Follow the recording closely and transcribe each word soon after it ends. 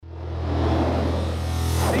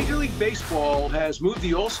Baseball has moved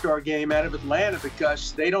the All-Star game out of Atlanta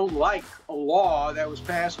because they don't like a law that was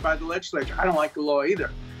passed by the legislature. I don't like the law either.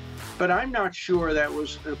 But I'm not sure that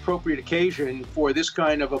was an appropriate occasion for this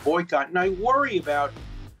kind of a boycott. And I worry about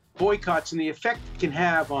boycotts and the effect it can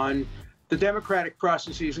have on the democratic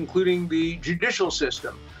processes, including the judicial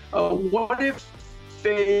system. What if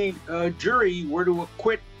a jury were to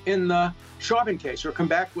acquit in the Chauvin case or come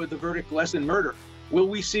back with a verdict less than murder? Will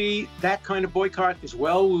we see that kind of boycott as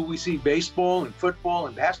well? Will we see baseball and football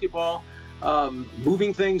and basketball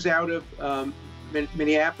moving things out of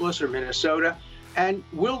Minneapolis or Minnesota? And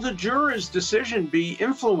will the juror's decision be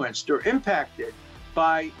influenced or impacted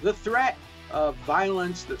by the threat of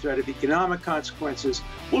violence, the threat of economic consequences?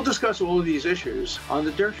 We'll discuss all of these issues on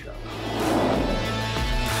The Durst Show.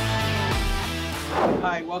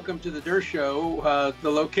 Hi, welcome to The Durst Show. The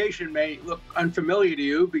location may look unfamiliar to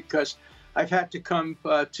you because I've had to come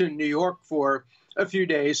to New York for a few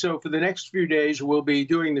days. So for the next few days, we'll be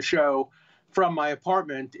doing the show from my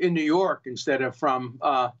apartment in New York instead of from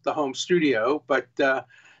the home studio. But the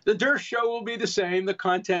Durst Show will be the same. The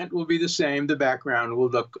content will be the same. The background will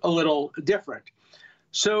look a little different.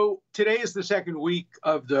 So today is the second week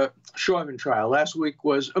of the Chauvin trial. Last week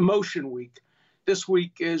was Emotion Week. This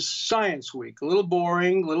week is Science Week. A little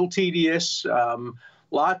boring, a little tedious.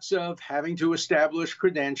 Lots of having to establish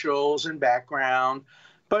credentials and background.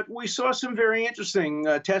 But we saw some very interesting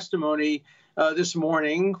testimony this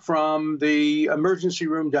morning from the emergency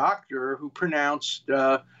room doctor who pronounced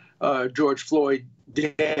George Floyd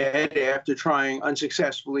dead after trying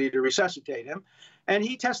unsuccessfully to resuscitate him. And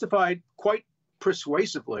he testified quite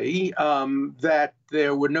persuasively that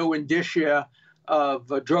there were no indicia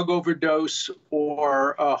of a drug overdose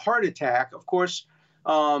or a heart attack. Of course,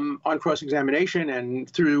 on cross-examination and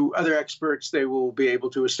through other experts, they will be able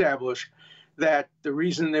to establish that the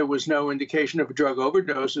reason there was no indication of a drug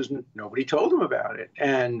overdose is nobody told them about it.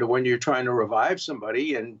 And when you're trying to revive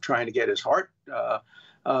somebody and trying to get his heart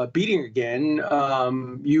beating again,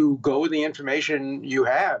 you go with the information you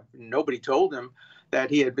have. Nobody told him that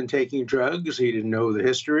he had been taking drugs. He didn't know the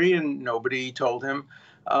history, and nobody told him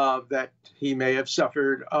that he may have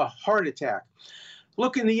suffered a heart attack.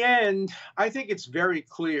 Look, in the end, I think it's very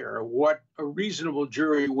clear what a reasonable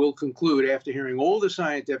jury will conclude after hearing all the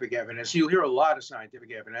scientific evidence. You'll hear a lot of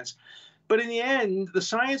scientific evidence. But in the end, the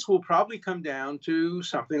science will probably come down to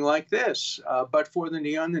something like this. But for the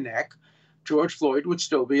knee on the neck, George Floyd would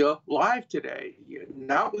still be alive today,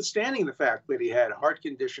 notwithstanding the fact that he had a heart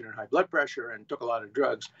condition and high blood pressure and took a lot of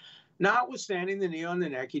drugs. Notwithstanding the knee on the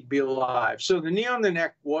neck, he'd be alive. So the knee on the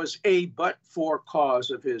neck was a but-for cause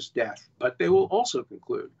of his death. But they will also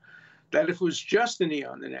conclude that if it was just the knee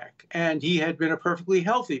on the neck and he had been a perfectly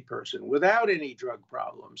healthy person without any drug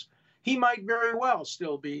problems, he might very well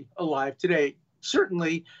still be alive today.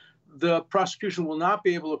 Certainly, the prosecution will not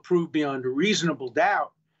be able to prove beyond a reasonable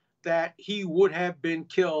doubt that he would have been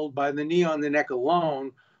killed by the knee on the neck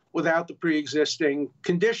alone without the pre-existing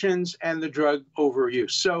conditions and the drug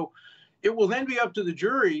overuse. So it will then be up to the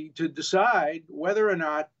jury to decide whether or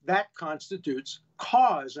not that constitutes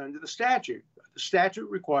cause under the statute. The statute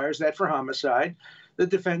requires that for homicide, the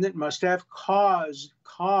defendant must have caused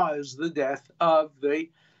the death of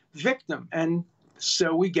the victim. And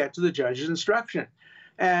so we get to the judge's instruction.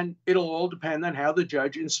 And it'll all depend on how the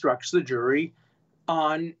judge instructs the jury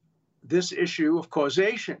on this issue of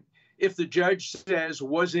causation. If the judge says,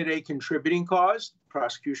 was it a contributing cause, the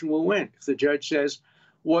prosecution will win. If the judge says,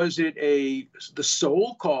 was it the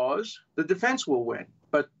sole cause, the defense will win.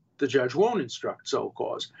 But the judge won't instruct sole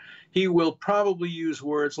cause. He will probably use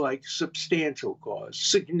words like substantial cause,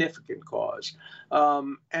 significant cause.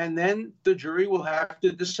 And then the jury will have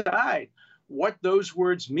to decide what those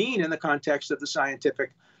words mean in the context of the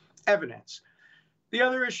scientific evidence. The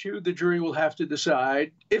other issue the jury will have to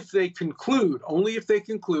decide if they conclude, only if they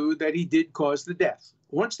conclude that he did cause the death.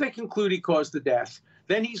 Once they conclude he caused the death,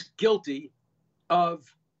 then he's guilty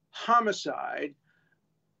of homicide,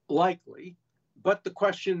 likely. But the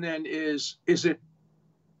question then is it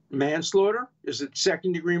manslaughter? Is it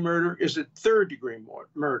second-degree murder? Is it third-degree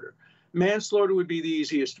murder? Manslaughter would be the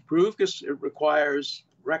easiest to prove because it requires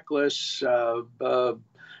reckless,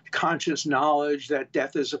 conscious knowledge that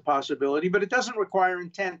death is a possibility, but it doesn't require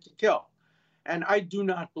intent to kill. And I do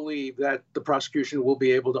not believe that the prosecution will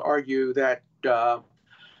be able to argue that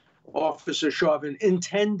Officer Chauvin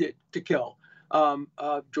intended to kill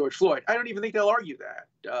George Floyd. I don't even think they'll argue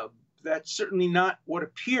that. That's certainly not what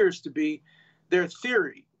appears to be their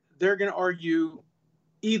theory. They're going to argue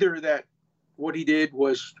either that what he did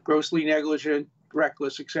was grossly negligent,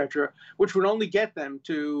 reckless, etc., which would only get them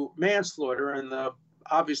to manslaughter, and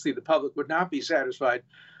obviously the public would not be satisfied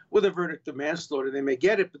with a verdict of manslaughter. They may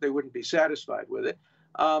get it, but they wouldn't be satisfied with it.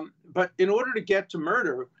 But in order to get to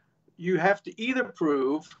murder, you have to either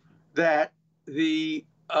prove that even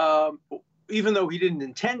though he didn't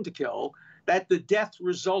intend to kill, that the death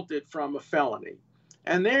resulted from a felony.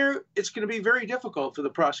 And there, it's going to be very difficult for the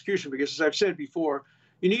prosecution because, as I've said before,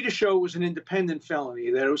 you need to show it was an independent felony,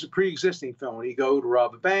 that it was a pre-existing felony. You go to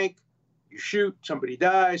rob a bank, you shoot, somebody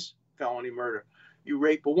dies, felony murder. You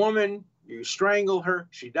rape a woman, you strangle her,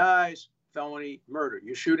 she dies, felony murder.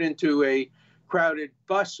 You shoot into a crowded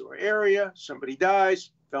bus or area, somebody dies,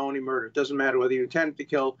 felony murder. It doesn't matter whether you intend to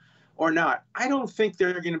kill or not. I don't think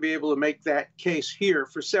they're going to be able to make that case here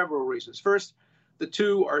for several reasons. First, the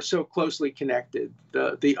two are so closely connected.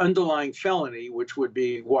 The underlying felony, which would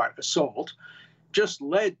be what? Assault, just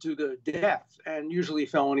led to the death. And usually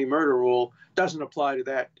felony murder rule doesn't apply to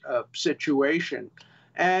that situation.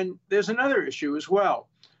 And there's another issue as well.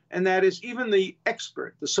 And that is even the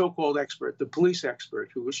expert, the so-called expert, the police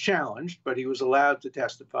expert who was challenged, but he was allowed to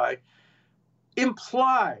testify,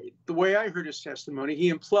 implied, the way I heard his testimony, he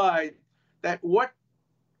implied that what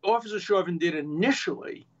Officer Chauvin did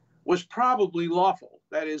initially was probably lawful.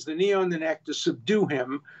 That is, the knee on the neck to subdue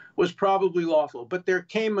him was probably lawful. But there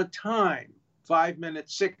came a time, 5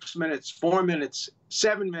 minutes, 6 minutes, 4 minutes,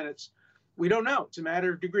 7 minutes, we don't know. It's a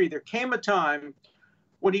matter of degree. There came a time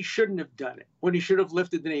when he shouldn't have done it, when he should have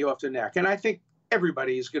lifted the knee off the neck. And I think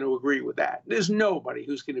everybody is going to agree with that. There's nobody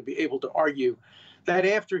who's going to be able to argue that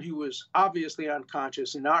after he was obviously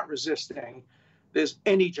unconscious and not resisting, there's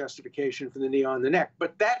any justification for the knee on the neck.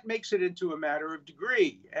 But that makes it into a matter of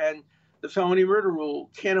degree. And the felony murder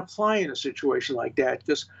rule can't apply in a situation like that,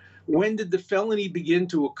 because when did the felony begin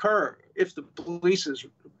to occur? If the police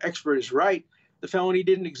expert is right, the felony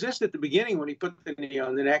didn't exist at the beginning when he put the knee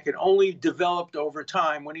on the neck. It only developed over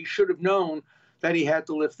time when he should have known that he had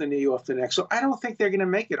to lift the knee off the neck. So I don't think they're going to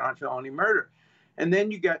make it on felony murder. And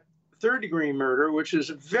then you got third-degree murder, which is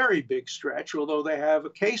a very big stretch, although they have a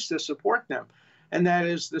case to support them. And that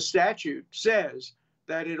is, the statute says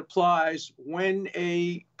that it applies when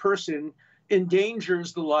a person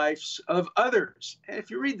endangers the lives of others. And if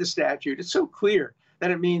you read the statute, it's so clear that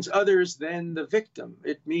it means others than the victim.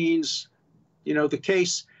 It means, you know, the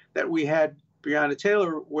case that we had, Breonna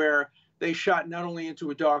Taylor, where they shot not only into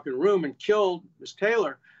a darkened room and killed Ms.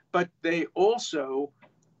 Taylor, but they also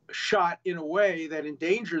shot in a way that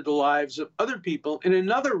endangered the lives of other people in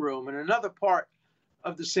another room, in another part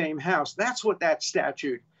of the same house. That's what that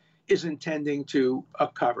statute is intending to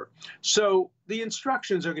cover. So the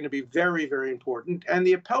instructions are going to be very, very important. And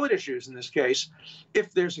the appellate issues in this case,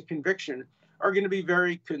 if there's a conviction, are going to be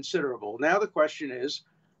very considerable. Now the question is,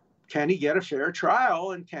 can he get a fair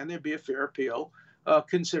trial, and can there be a fair appeal,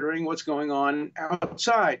 considering what's going on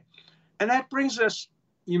outside? And that brings us,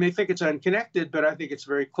 you may think it's unconnected, but I think it's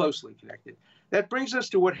very closely connected. That brings us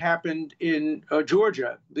to what happened in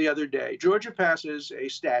Georgia the other day. Georgia passes a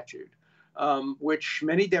statute which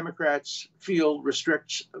many Democrats feel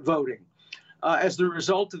restricts voting. As the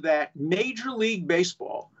result of that, Major League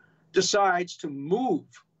Baseball decides to move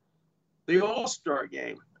the All-Star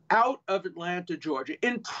game out of Atlanta, Georgia,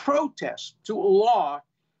 in protest to a law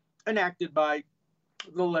enacted by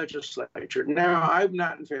the legislature. Now, I'm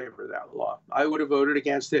not in favor of that law. I would have voted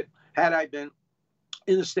against it had I been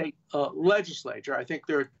in the state legislature. I think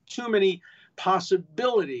there are too many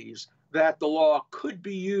possibilities that the law could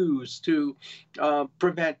be used to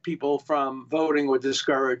prevent people from voting or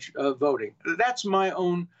discourage voting. That's my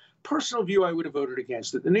own personal view. I would have voted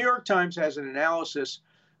against it. The New York Times has an analysis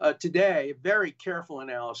today, a very careful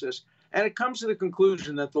analysis, and it comes to the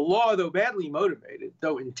conclusion that the law, though badly motivated,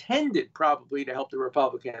 though intended probably to help the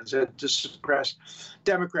Republicans and to suppress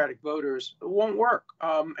Democratic voters, won't work.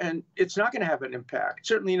 And it's not going to have an impact,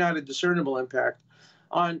 certainly not a discernible impact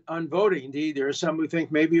on voting. Indeed, there are some who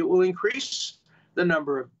think maybe it will increase the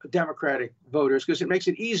number of Democratic voters because it makes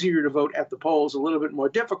it easier to vote at the polls, a little bit more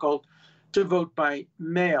difficult to vote by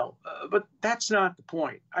mail. But that's not the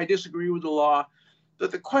point. I disagree with the law. But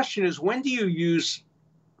the question is, when do you use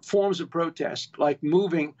forms of protest like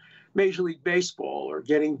moving Major League Baseball or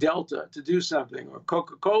getting Delta to do something or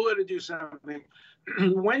Coca-Cola to do something?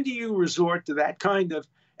 When do you resort to that kind of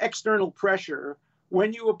external pressure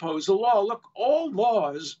when you oppose a law? Look, all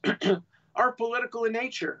laws are political in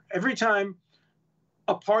nature. Every time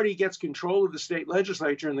a party gets control of the state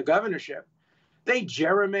legislature and the governorship, they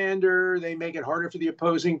gerrymander, they make it harder for the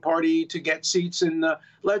opposing party to get seats in the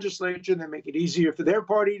legislature, they make it easier for their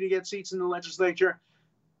party to get seats in the legislature.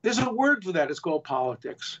 There's a word for that. It's called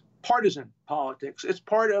politics, partisan politics. It's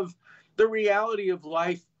part of the reality of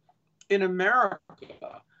life in America.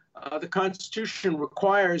 The Constitution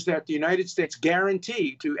requires that the United States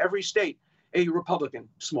guarantee to every state a Republican,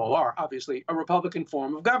 small r, obviously, a Republican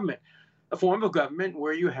form of government, a form of government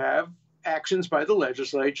where you have actions by the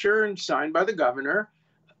legislature and signed by the governor.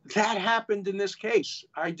 That happened in this case.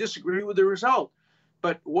 I disagree with the result,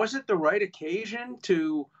 but was it the right occasion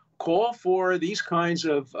to call for these kinds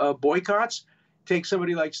of boycotts? Take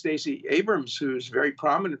somebody like Stacey Abrams, who's very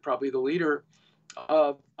prominent, probably the leader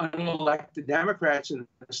of unelected Democrats in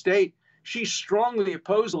the state. She strongly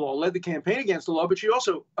opposed the law, led the campaign against the law, but she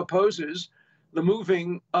also opposes the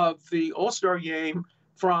moving of the All-Star game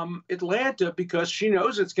from Atlanta because she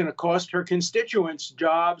knows it's going to cost her constituents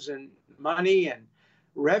jobs and money and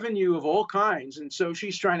revenue of all kinds. And so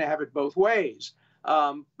she's trying to have it both ways.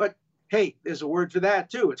 But hey, there's a word for that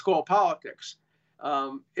too. It's called politics.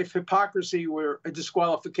 If hypocrisy were a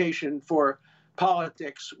disqualification for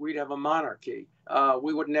politics, we'd have a monarchy.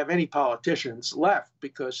 We wouldn't have any politicians left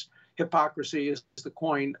because hypocrisy is the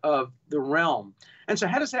coin of the realm. And so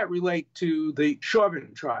how does that relate to the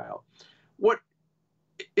Chauvin trial? What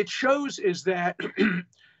it shows is that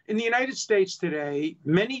in the United States today,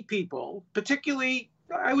 many people, particularly,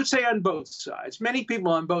 I would say on both sides, many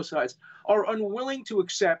people on both sides are unwilling to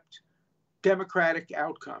accept democratic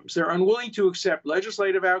outcomes. They're unwilling to accept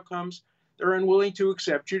legislative outcomes. They're unwilling to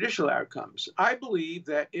accept judicial outcomes. I believe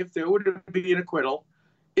that if there were to be an acquittal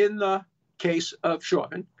in the case of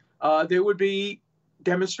Chauvin, there would be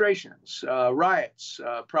demonstrations, riots,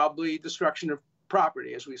 probably destruction of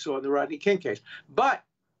property, as we saw in the Rodney King case. But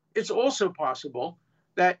it's also possible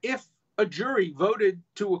that if a jury voted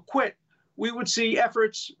to acquit, we would see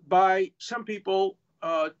efforts by some people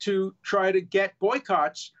to try to get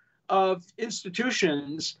boycotts of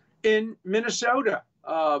institutions in Minnesota,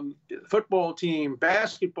 football team,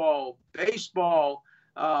 basketball, baseball,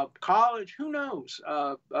 college, who knows,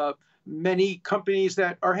 many companies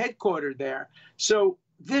that are headquartered there. So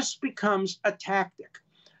this becomes a tactic.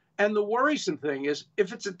 And the worrisome thing is,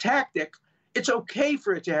 if it's a tactic, it's okay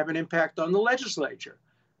for it to have an impact on the legislature.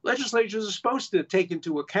 Legislatures are supposed to take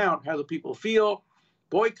into account how the people feel,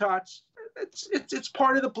 boycotts. It's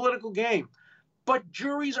part of the political game. But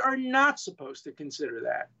juries are not supposed to consider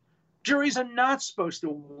that. Juries are not supposed to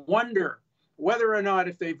wonder whether or not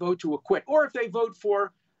if they vote to acquit, or if they vote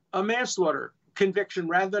for a manslaughter conviction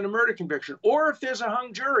rather than a murder conviction, or if there's a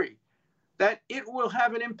hung jury, that it will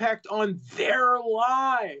have an impact on their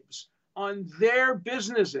lives, on their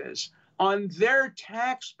businesses, on their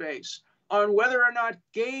tax base, on whether or not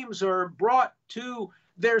games are brought to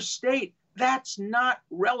their state. That's not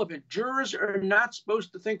relevant. Jurors are not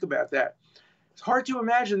supposed to think about that. It's hard to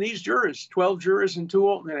imagine these jurors, 12 jurors and 2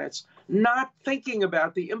 alternates, not thinking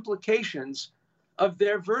about the implications of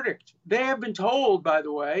their verdict. They have been told, by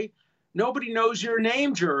the way, nobody knows your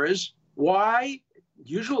name, jurors. Why? In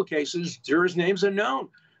usual cases, jurors' names are known.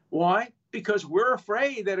 Why? Because we're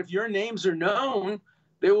afraid that if your names are known,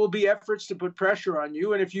 there will be efforts to put pressure on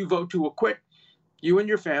you. And if you vote to acquit, you and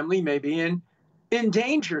your family may be in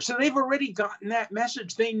danger. So they've already gotten that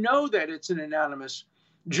message. They know that it's an anonymous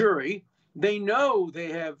jury. They know they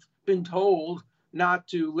have been told not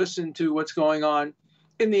to listen to what's going on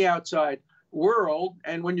in the outside world.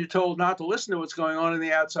 And when you're told not to listen to what's going on in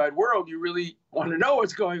the outside world, you really want to know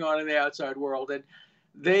what's going on in the outside world. And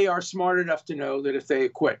they are smart enough to know that if they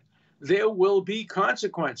acquit, there will be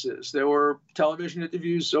consequences. There were television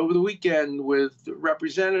interviews over the weekend with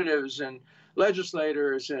representatives and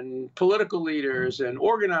legislators and political leaders and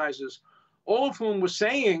organizers, all of whom were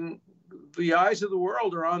saying the eyes of the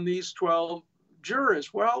world are on these 12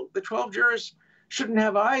 jurors. Well, the 12 jurors shouldn't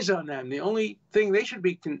have eyes on them. The only thing they should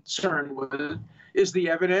be concerned with is the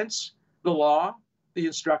evidence, the law, the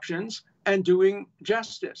instructions, and doing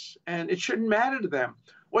justice. And it shouldn't matter to them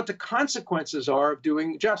what the consequences are of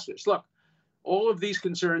doing justice. Look, all of these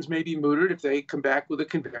concerns may be mooted if they come back with a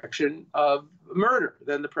conviction of murder.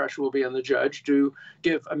 Then the pressure will be on the judge to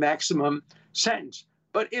give a maximum sentence.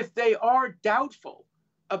 But if they are doubtful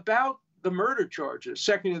about the murder charges,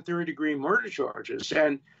 second and third degree murder charges,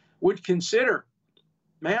 and would consider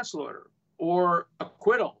manslaughter or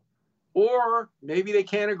acquittal, or maybe they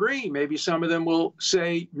can't agree. Maybe some of them will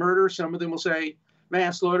say murder, some of them will say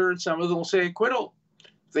manslaughter, and some of them will say acquittal.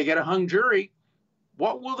 If they get a hung jury,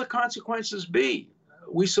 what will the consequences be?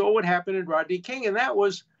 We saw what happened in Rodney King, and that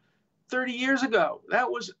was 30 years ago. That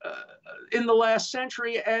was in the last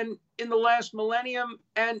century and in the last millennium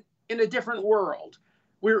and in a different world.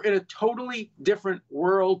 We're in a totally different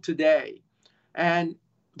world today. And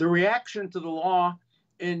the reaction to the law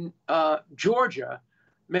in Georgia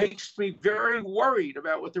makes me very worried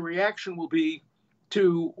about what the reaction will be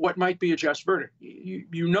to what might be a just verdict.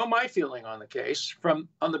 You know my feeling on the case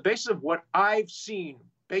on the basis of what I've seen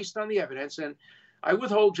based on the evidence, and I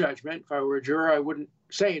withhold judgment. If I were a juror, I wouldn't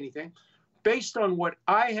say anything. Based on what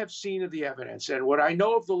I have seen of the evidence and what I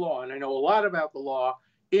know of the law, and I know a lot about the law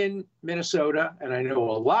in Minnesota, and I know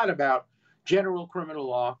a lot about general criminal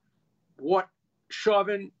law, what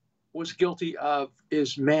Chauvin was guilty of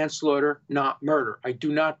is manslaughter, not murder. I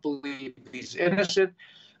do not believe he's innocent.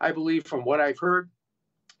 I believe from what I've heard,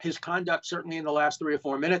 his conduct, certainly in the last 3 or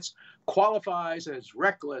 4 minutes, qualifies as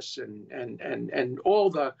reckless and all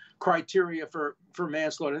the criteria for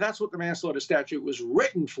manslaughter. That's what the manslaughter statute was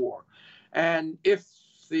written for. And if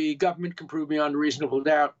the government can prove beyond reasonable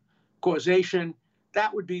doubt causation,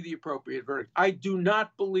 that would be the appropriate verdict. I do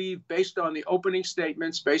not believe, based on the opening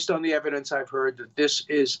statements, based on the evidence I've heard, that this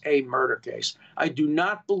is a murder case. I do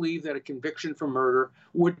not believe that a conviction for murder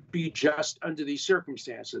would be just under these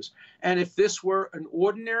circumstances. And if this were an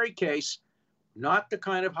ordinary case, not the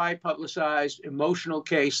kind of high publicized emotional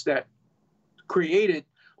case that created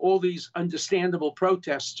all these understandable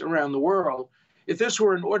protests around the world, if this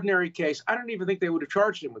were an ordinary case, I don't even think they would have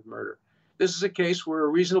charged him with murder. This is a case where a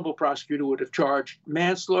reasonable prosecutor would have charged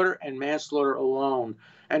manslaughter and manslaughter alone,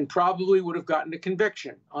 and probably would have gotten a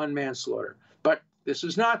conviction on manslaughter. But this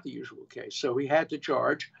is not the usual case. So he had to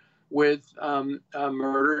charge with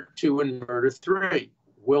murder 2 and murder 3.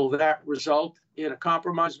 Will that result in a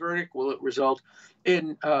compromise verdict? Will it result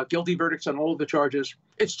in guilty verdicts on all of the charges?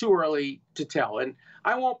 It's too early to tell. And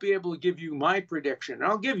I won't be able to give you my prediction.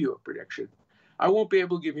 I'll give you a prediction. I won't be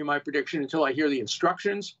able to give you my prediction until I hear the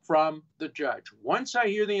instructions from the judge. Once I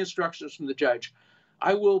hear the instructions from the judge,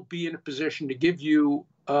 I will be in a position to give you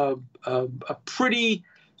a pretty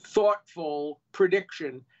thoughtful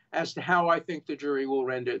prediction as to how I think the jury will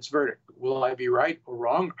render its verdict. Will I be right or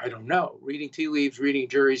wrong? I don't know. Reading tea leaves, reading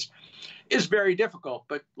juries is very difficult.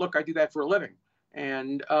 But look, I do that for a living.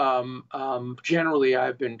 And generally,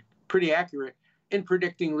 I've been pretty accurate in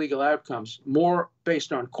predicting legal outcomes, more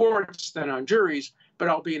based on courts than on juries, but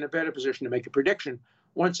I'll be in a better position to make a prediction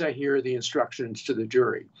once I hear the instructions to the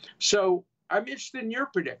jury. So I'm interested in your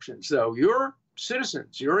predictions, though. You're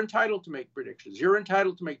citizens. You're entitled to make predictions. You're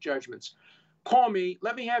entitled to make judgments. Call me.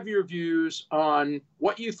 Let me have your views on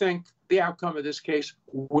what you think the outcome of this case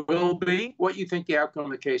will be, what you think the outcome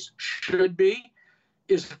of the case should be.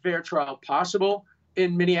 Is a fair trial possible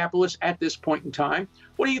in Minneapolis at this point in time?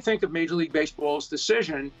 What do you think of Major League Baseball's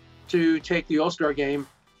decision to take the All-Star game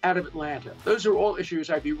out of Atlanta? Those are all issues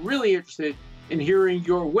I'd be really interested in hearing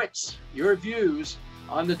your wits, your views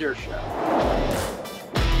on The Dersh Show.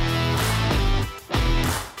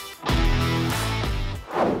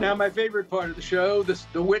 Now, my favorite part of the show,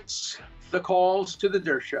 the wits, the calls to The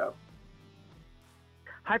Dersh Show.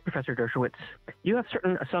 Hi, Professor Dershowitz. You have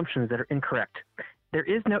certain assumptions that are incorrect. There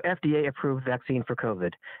is no FDA-approved vaccine for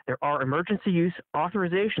COVID. There are emergency use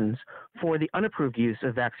authorizations for the unapproved use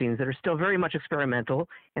of vaccines that are still very much experimental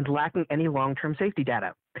and lacking any long-term safety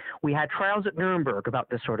data. We had trials at Nuremberg about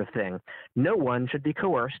this sort of thing. No one should be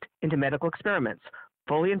coerced into medical experiments.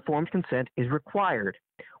 Fully informed consent is required.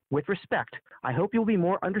 With respect, I hope you'll be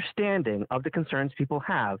more understanding of the concerns people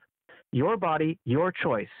have. Your body, your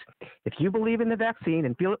choice. If you believe in the vaccine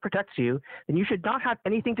and feel it protects you, then you should not have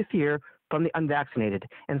anything to fear from the unvaccinated,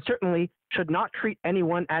 and certainly should not treat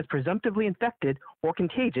anyone as presumptively infected or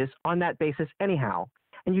contagious on that basis anyhow.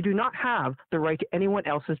 And you do not have the right to anyone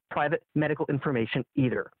else's private medical information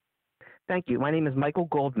either. Thank you. My name is Michael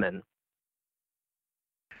Goldman.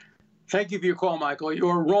 Thank you for your call, Michael.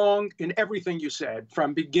 You're wrong in everything you said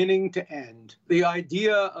from beginning to end. The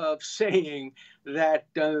idea of saying that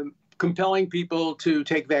compelling people to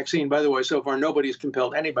take vaccine, by the way, so far nobody's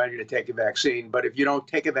compelled anybody to take a vaccine, but if you don't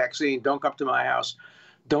take a vaccine, don't come to my house,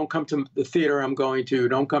 don't come to the theater I'm going to,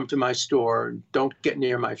 don't come to my store, don't get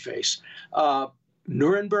near my face.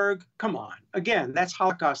 Nuremberg, come on. Again, that's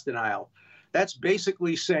Holocaust denial. That's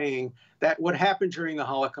basically saying that what happened during the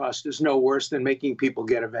Holocaust is no worse than making people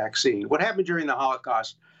get a vaccine. What happened during the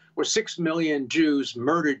Holocaust were 6 million Jews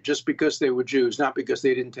murdered just because they were Jews, not because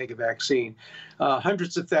they didn't take a vaccine.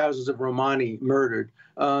 Hundreds of thousands of Romani murdered.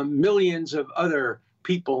 Millions of other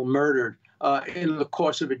people murdered in the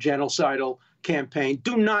course of a genocidal campaign.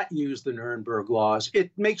 Do not use the Nuremberg laws.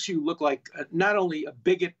 It makes you look like not only a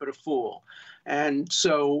bigot, but a fool. And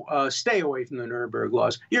so stay away from the Nuremberg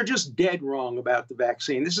laws. You're just dead wrong about the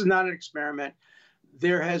vaccine. This is not an experiment.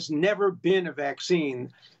 There has never been a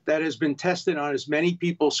vaccine that has been tested on as many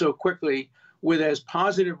people so quickly with as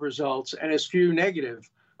positive results and as few negative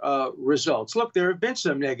results. Look, there have been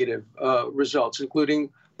some negative results, including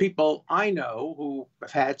people I know who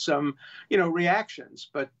have had some, reactions,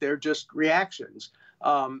 but they're just reactions.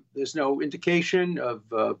 There's no indication of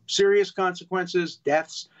serious consequences,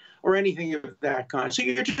 deaths, or anything of that kind. So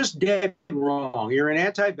you're just dead wrong. You're an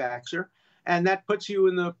anti-vaxxer, and that puts you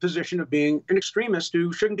in the position of being an extremist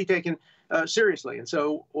who shouldn't be taken seriously. And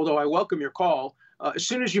so, although I welcome your call, as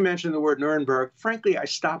soon as you mention the word Nuremberg, frankly, I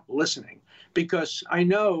stopped listening because I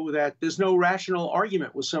know that there's no rational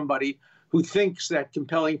argument with somebody who thinks that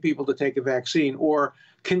compelling people to take a vaccine or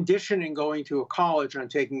conditioning going to a college on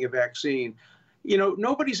taking a vaccine.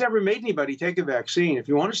 Nobody's ever made anybody take a vaccine. If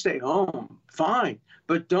you want to stay home, fine,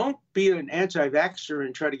 but don't be an anti-vaxxer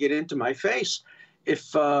and try to get into my face.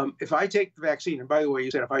 If I take the vaccine, and by the way,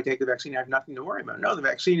 you said if I take the vaccine, I have nothing to worry about. No, the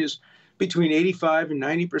vaccine is between 85 and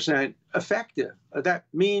 90% effective. That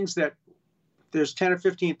means that there's 10 or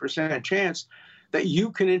 15% chance that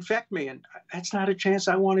you can infect me, and that's not a chance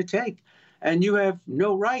I want to take. And you have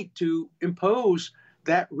no right to impose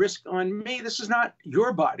that risk on me. This is not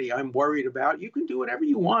your body I'm worried about. You can do whatever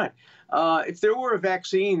you want. If there were a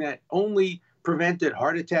vaccine that only prevented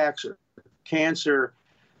heart attacks or cancer,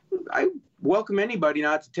 I welcome anybody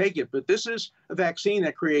not to take it. But this is a vaccine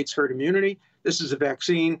that creates herd immunity. This is a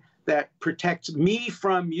vaccine that protects me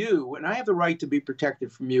from you, and I have the right to be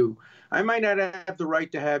protected from you. I might not have the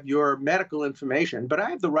right to have your medical information, but I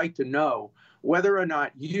have the right to know whether or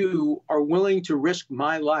not you are willing to risk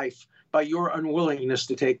my life by your unwillingness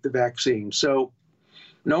to take the vaccine. So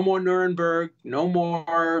no more Nuremberg, no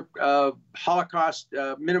more Holocaust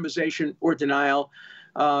minimization or denial.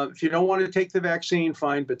 If you don't want to take the vaccine,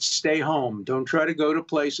 fine, but stay home. Don't try to go to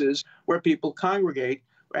places where people congregate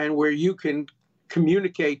and where you can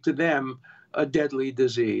communicate to them a deadly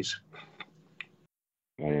disease.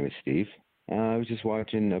 My name is Steve. I was just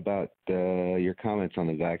watching about your comments on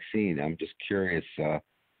the vaccine. I'm just curious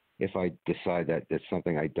if I decide that that's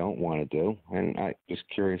something I don't want to do. And I'm just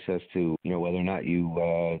curious as to, whether or not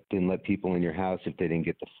you didn't let people in your house if they didn't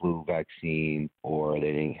get the flu vaccine or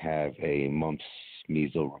they didn't have a mumps,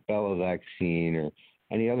 measles, rubella vaccine or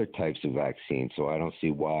any other types of vaccine. So I don't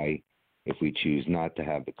see why, if we choose not to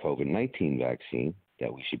have the COVID-19 vaccine,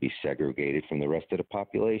 that we should be segregated from the rest of the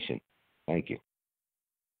population. Thank you.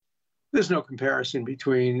 There's no comparison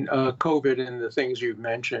between COVID and the things you've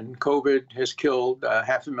mentioned. COVID has killed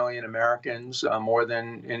 500,000 Americans, more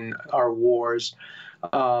than in our wars.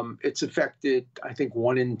 It's affected, I think,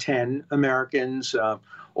 1 in 10 Americans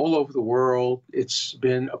all over the world. It's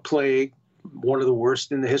been a plague, one of the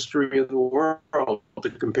worst in the history of the world. To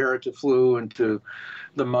compare it to flu and to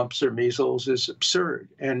the mumps or measles is absurd.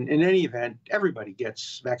 And in any event, everybody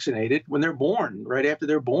gets vaccinated when they're born, right after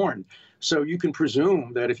they're born. So you can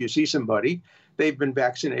presume that if you see somebody, they've been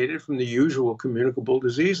vaccinated from the usual communicable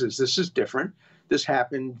diseases. This is different. This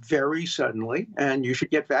happened very suddenly, and you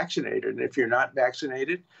should get vaccinated. And if you're not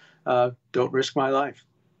vaccinated, don't risk my life.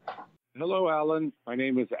 Hello, Alan. My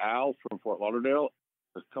name is Al from Fort Lauderdale.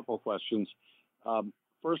 A couple of questions.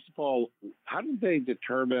 First of all, how did they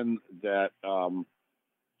determine that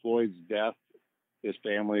Floyd's death, his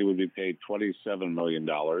family would be paid $27 million?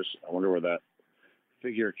 I wonder where that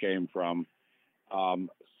figure came from.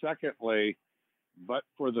 Secondly, but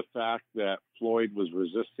for the fact that Floyd was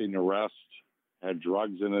resisting arrest, had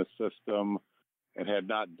drugs in his system, and had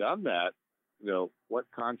not done that, what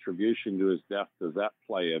contribution to his death does that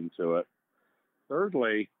play into it?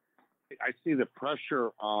 Thirdly, I see the pressure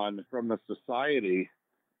on from the society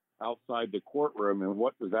outside the courtroom, and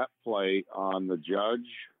what does that play on the judge,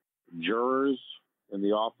 jurors, and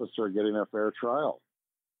the officer getting a fair trial?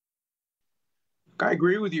 I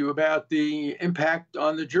agree with you about the impact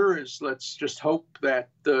on the jurors. Let's just hope that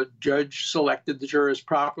the judge selected the jurors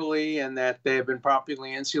properly and that they have been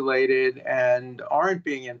properly insulated and aren't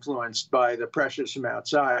being influenced by the pressures from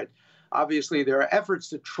outside. Obviously, there are efforts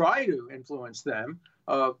to try to influence them.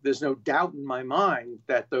 There's no doubt in my mind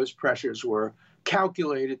that those pressures were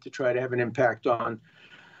calculated to try to have an impact on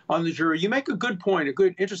the jury. You make a good point, a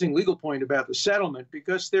good, interesting legal point about the settlement,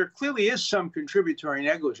 because there clearly is some contributory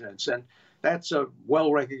negligence, and that's a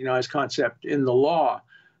well-recognized concept in the law.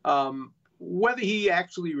 Whether he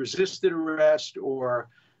actually resisted arrest or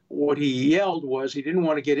what he yelled was he didn't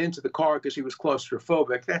want to get into the car because he was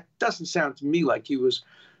claustrophobic, that doesn't sound to me like he was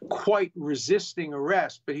quite resisting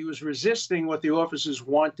arrest, but he was resisting what the officers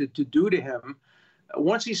wanted to do to him.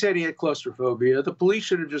 Once he said he had claustrophobia, the police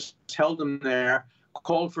should have just held him there,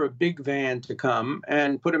 called for a big van to come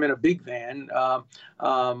and put him in a big van,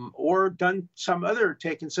 or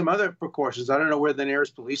taken some other precautions. I don't know where the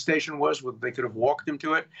nearest police station was, whether they could have walked him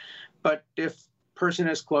to it. But if a person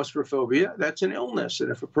has claustrophobia, that's an illness. And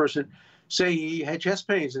if a person say he had chest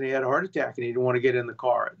pains and he had a heart attack and he didn't want to get in the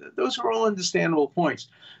car. Those are all understandable points.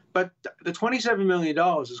 But the $27 million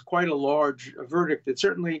is quite a large verdict. It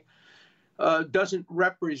certainly doesn't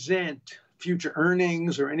represent future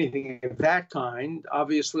earnings or anything of that kind.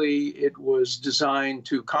 Obviously, it was designed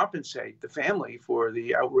to compensate the family for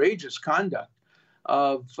the outrageous conduct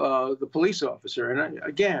of the police officer. And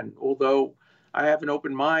again, although I have an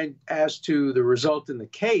open mind as to the result in the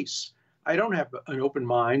case, I don't have an open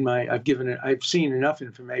mind. I've seen enough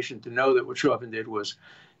information to know that what Chauvin did was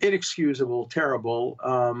inexcusable, terrible,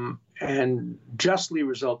 and justly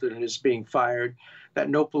resulted in his being fired, that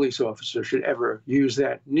no police officer should ever use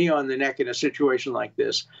that knee on the neck in a situation like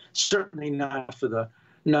this, certainly not for the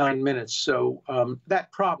 9 minutes. So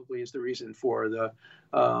that probably is the reason for the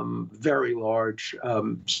very large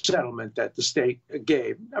settlement that the state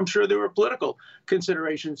gave. I'm sure there were political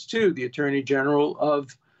considerations too. The Attorney General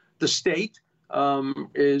of the state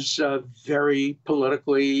is very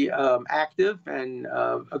politically active and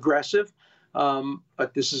aggressive,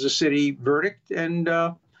 but this is a city verdict, and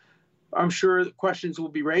I'm sure questions will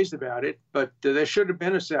be raised about it, but there should have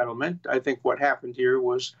been a settlement. I think what happened here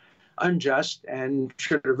was unjust and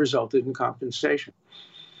should have resulted in compensation.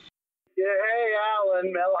 Yeah, hey,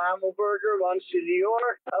 Alan, Mel Hammelberger, Muncie, New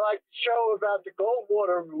York. I like the show about the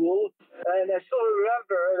Goldwater rule, and I still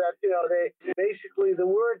remember that, they basically the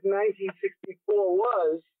word 1964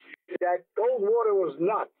 was that Goldwater was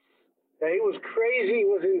nuts. That he was crazy, he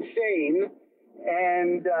was insane.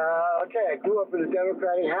 And, I grew up in a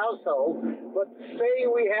Democratic household, but the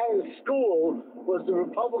saying we had in school was the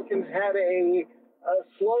Republicans had a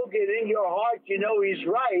slogan, in your heart, you know he's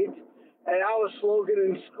right. And our slogan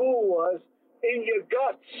in school was, in your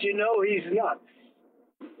guts, you know he's nuts.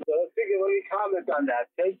 So I figured, let me comment on that.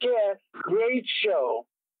 Take care. Great show.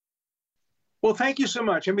 Well, thank you so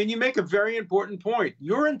much. I mean, you make a very important point.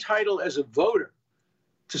 You're entitled as a voter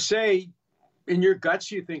to say, in your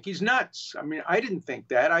guts, you think he's nuts. I mean, I didn't think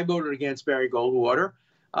that. I voted against Barry Goldwater,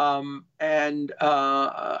 and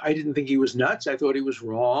I didn't think he was nuts. I thought he was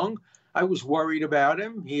wrong. I was worried about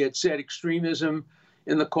him. He had said extremism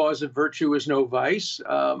in the cause of virtue is no vice.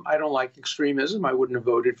 I don't like extremism. I wouldn't have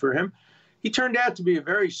voted for him. He turned out to be a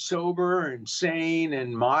very sober and sane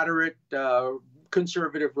and moderate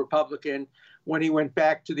conservative Republican when he went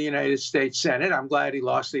back to the United States Senate. I'm glad he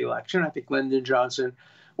lost the election. I think Lyndon Johnson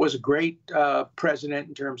was a great president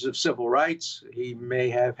in terms of civil rights. He may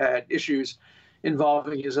have had issues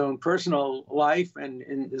involving his own personal life and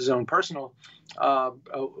in his own personal,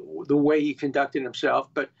 the way he conducted himself.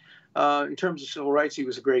 But in terms of civil rights, he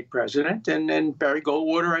was a great president. And Barry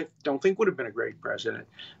Goldwater, I don't think would have been a great president.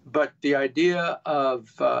 But the idea of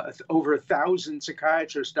over 1,000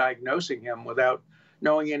 psychiatrists diagnosing him without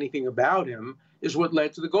knowing anything about him is what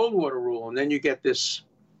led to the Goldwater rule. And then you get this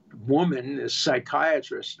woman, this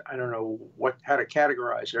psychiatrist, I don't know how to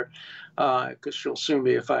categorize her, because she'll sue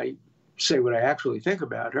me if I say what I actually think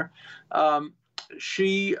about her.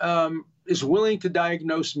 She is willing to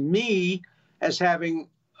diagnose me as having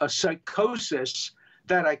a psychosis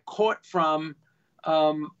that I caught from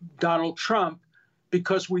Donald Trump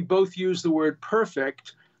because we both used the word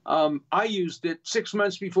perfect. I used it 6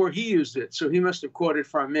 months before he used it, so he must have caught it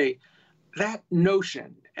from me. That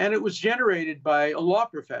notion, and it was generated by a law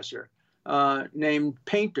professor named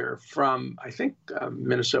Painter from, I think,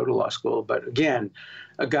 Minnesota Law School, but again,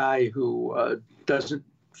 a guy who doesn't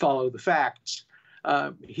follow the facts.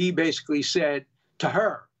 He basically said to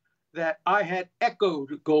her that I had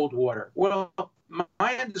echoed Goldwater. Well,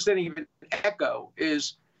 my understanding of an echo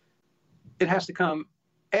is it has to come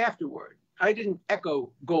afterward. I didn't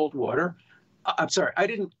echo Goldwater. I'm sorry, I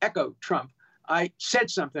didn't echo Trump. I said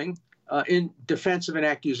something in defense of an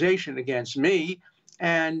accusation against me,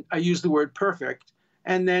 and I used the word perfect.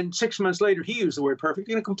 And then 6 months later, he used the word perfect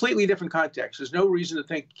in a completely different context. There's no reason to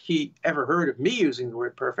think he ever heard of me using the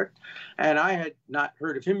word perfect, and I had not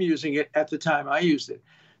heard of him using it at the time I used it.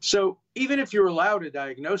 So even if you're allowed to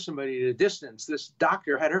diagnose somebody at a distance, this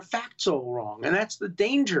doctor had her facts all wrong. And that's the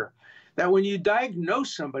danger, that when you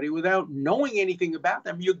diagnose somebody without knowing anything about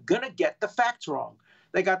them, you're going to get the facts wrong.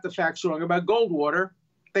 They got the facts wrong about Goldwater.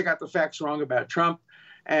 They got the facts wrong about Trump.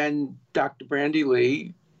 And Dr. Brandy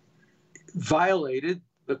Lee violated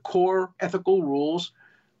the core ethical rules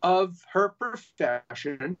of her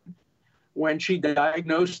profession when she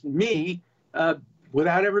diagnosed me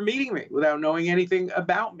without ever meeting me, without knowing anything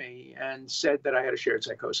about me, and said that I had a shared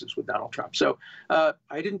psychosis with Donald Trump. So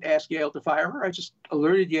I didn't ask Yale to fire her. I just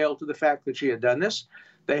alerted Yale to the fact that she had done this.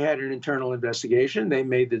 They had an internal investigation. They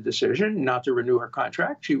made the decision not to renew her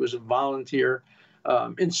contract. She was a volunteer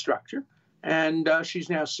instructor. and she's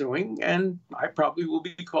now suing, and I probably will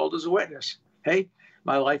be called as a witness. Hey,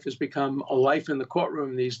 my life has become a life in the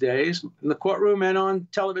courtroom these days, in the courtroom and on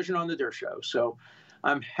television on The Der Show. So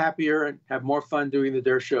I'm happier and have more fun doing The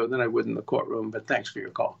Der Show than I would in the courtroom, but thanks for your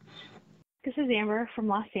call. This is Amber from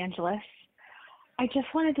Los Angeles. I just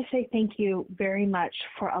wanted to say thank you very much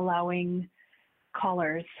for allowing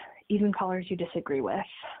callers, even callers you disagree with.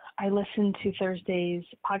 I listened to Thursday's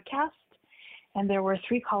podcast, and there were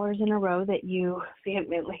 3 callers in a row that you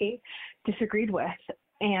vehemently disagreed with.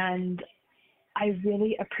 And I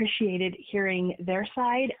really appreciated hearing their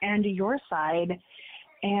side and your side,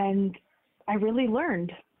 and I really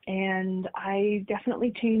learned, and I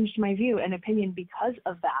definitely changed my view and opinion because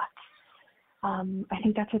of that. I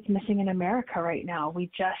think that's what's missing in America right now.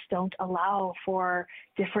 We just don't allow for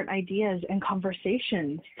different ideas and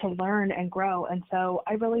conversations to learn and grow, and so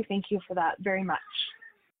I really thank you for that very much.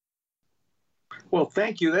 Well,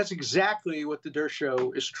 thank you. That's exactly what the Der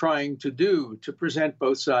Show is trying to do, to present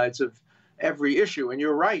both sides of every issue. And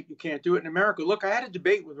you're right, you can't do it in America. Look, I had a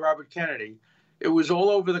debate with Robert Kennedy. It was all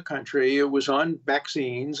over the country. It was on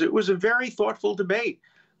vaccines. It was a very thoughtful debate.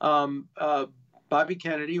 Bobby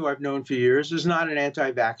Kennedy, who I've known for years, is not an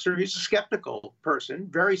anti-vaxxer. He's a skeptical person,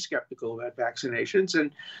 very skeptical about vaccinations.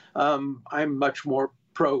 And I'm much more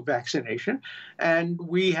pro-vaccination. And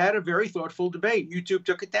we had a very thoughtful debate. YouTube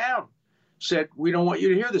took it down, said, we don't want you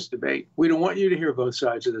to hear this debate. We don't want you to hear both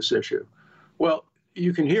sides of this issue. Well,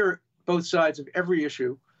 you can hear both sides of every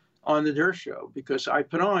issue on the Der Show, because I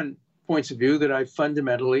put on points of view that I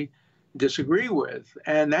fundamentally disagree with.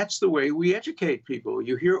 And that's the way we educate people.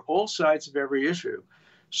 You hear all sides of every issue.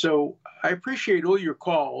 So I appreciate all your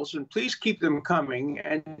calls, and please keep them coming,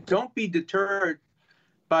 and don't be deterred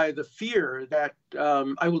by the fear that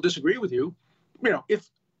I will disagree with you. You know,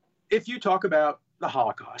 if you talk about the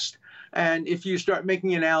Holocaust, and if you start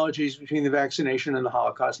making analogies between the vaccination and the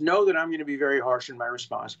Holocaust, know that I'm going to be very harsh in my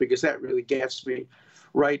response, because that really gets me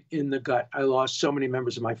right in the gut. I lost so many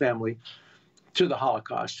members of my family to the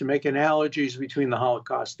Holocaust. To make analogies between the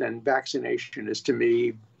Holocaust and vaccination is, to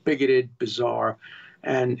me, bigoted, bizarre,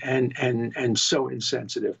 and so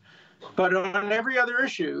insensitive. But on every other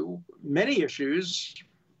issue, many issues,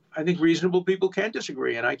 I think reasonable people can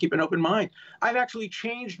disagree, and I keep an open mind. I've actually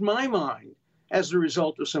changed my mind as a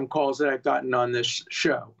result of some calls that I've gotten on this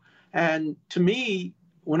show. And to me,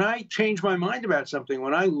 when I change my mind about something,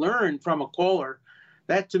 when I learn from a caller,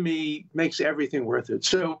 that to me makes everything worth it.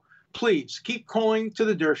 So please keep calling to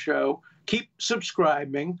the Der Show, keep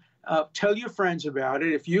subscribing, tell your friends about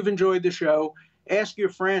it. If you've enjoyed the show, ask your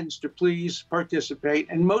friends to please participate.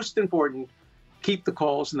 And most important, keep the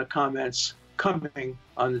calls and the comments coming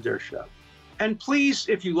on the Der Show. And please,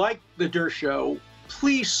 if you like the Der Show,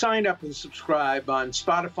 please sign up and subscribe on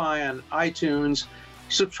Spotify, on iTunes.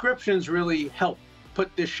 Subscriptions really help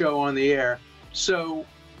put this show on the air. So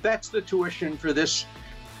that's the tuition for this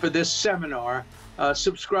seminar.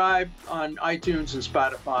 Subscribe on iTunes and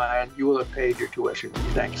Spotify, and you will have paid your tuition.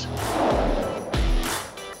 Thanks.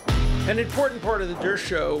 An important part of the Der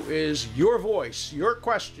Show is your voice, your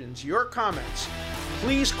questions, your comments.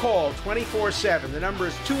 Please call 24/7. The number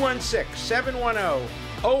is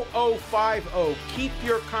 216-710-0050. Keep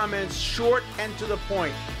your comments short and to the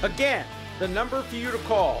point. Again, the number for you to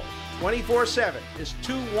call 24/7 is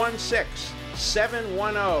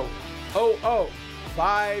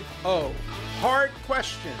 216-710-0050. Hard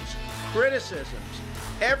questions, criticisms,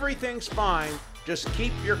 everything's fine. Just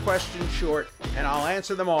keep your questions short, and I'll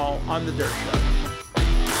answer them all on the Der Show.